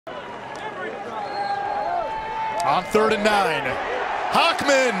On 3rd and 9.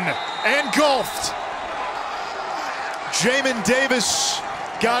 Hockman engulfed. Jamin Davis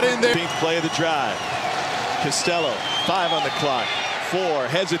got in there. 15th play of the drive. Costello, 5 on the clock. 4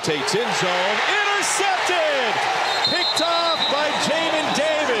 hesitates, in zone, intercepted! Picked off by Jamin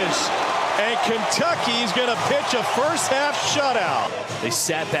Davis. And Kentucky's going to pitch a first half shutout. They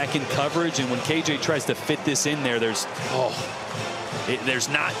sat back in coverage, and when KJ tries to fit this in there, there's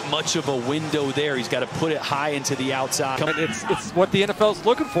not much of a window there. He's got to put it high into the outside. It's what the NFL's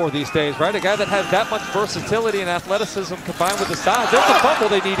looking for these days, right? A guy that has that much versatility and athleticism combined with the size. There's the fumble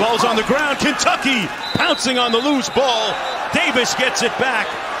they need. Ball's on the ground. Kentucky pouncing on the loose ball. Davis gets it back,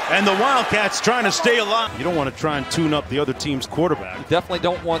 and the Wildcats trying to stay alive. You don't want to try and tune up the other team's quarterback. You definitely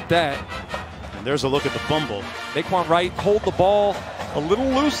don't want that. And there's a look at the fumble. Naquan Wright hold the ball a little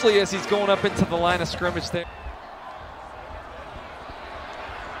loosely as he's going up into the line of scrimmage there.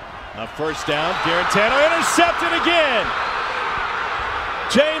 A first down, Garantano intercepted again.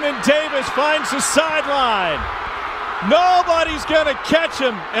 Jamin Davis finds the sideline. Nobody's going to catch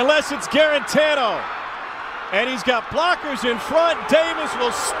him unless it's Garantano. And he's got blockers in front. Davis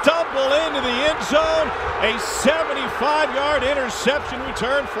will stumble into the end zone. A 75-yard interception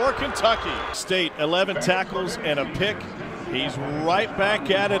return for Kentucky. State, 11 tackles and a pick. He's right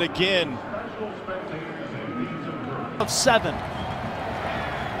back at it again. Of 7.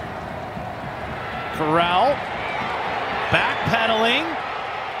 Corral, backpedaling,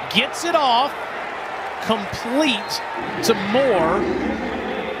 gets it off, complete to Moore.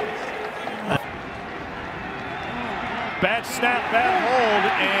 Bad snap, bad hold,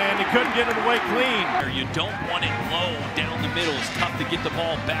 and he couldn't get it away clean. You don't want it low down the middle. It's tough to get the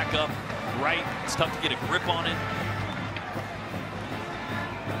ball back up right. It's tough to get a grip on it.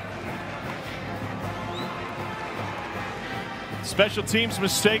 Special teams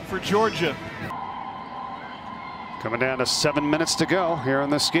mistake for Georgia. Coming down to 7 minutes to go here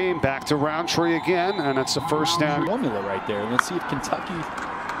in this game. Back to Roundtree again, and it's a first down. Formula right there. Let's see if Kentucky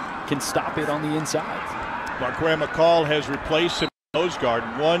can stop it on the inside. Marquare McCall has replaced him nose guard.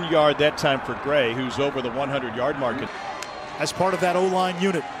 1 yard that time for Gray, who's over the 100-yard mark. As part of that O-line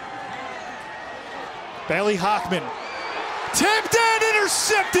unit. Bailey Hockman. Tipped and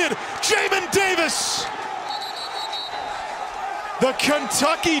intercepted. Jamin Davis. The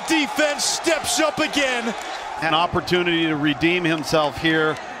Kentucky defense steps up again. An opportunity to redeem himself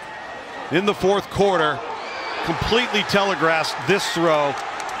here in the fourth quarter. Completely telegraphs this throw.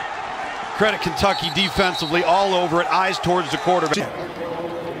 Credit Kentucky defensively all over it. Eyes towards the quarterback.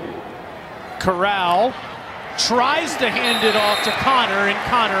 Corral tries to hand it off to Connor, and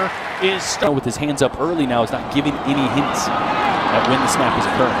Connor is stuck. With his hands up early now, is not giving any hints at when the snap is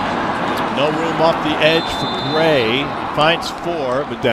occurring. No room off the edge for Gray. Finds 4, but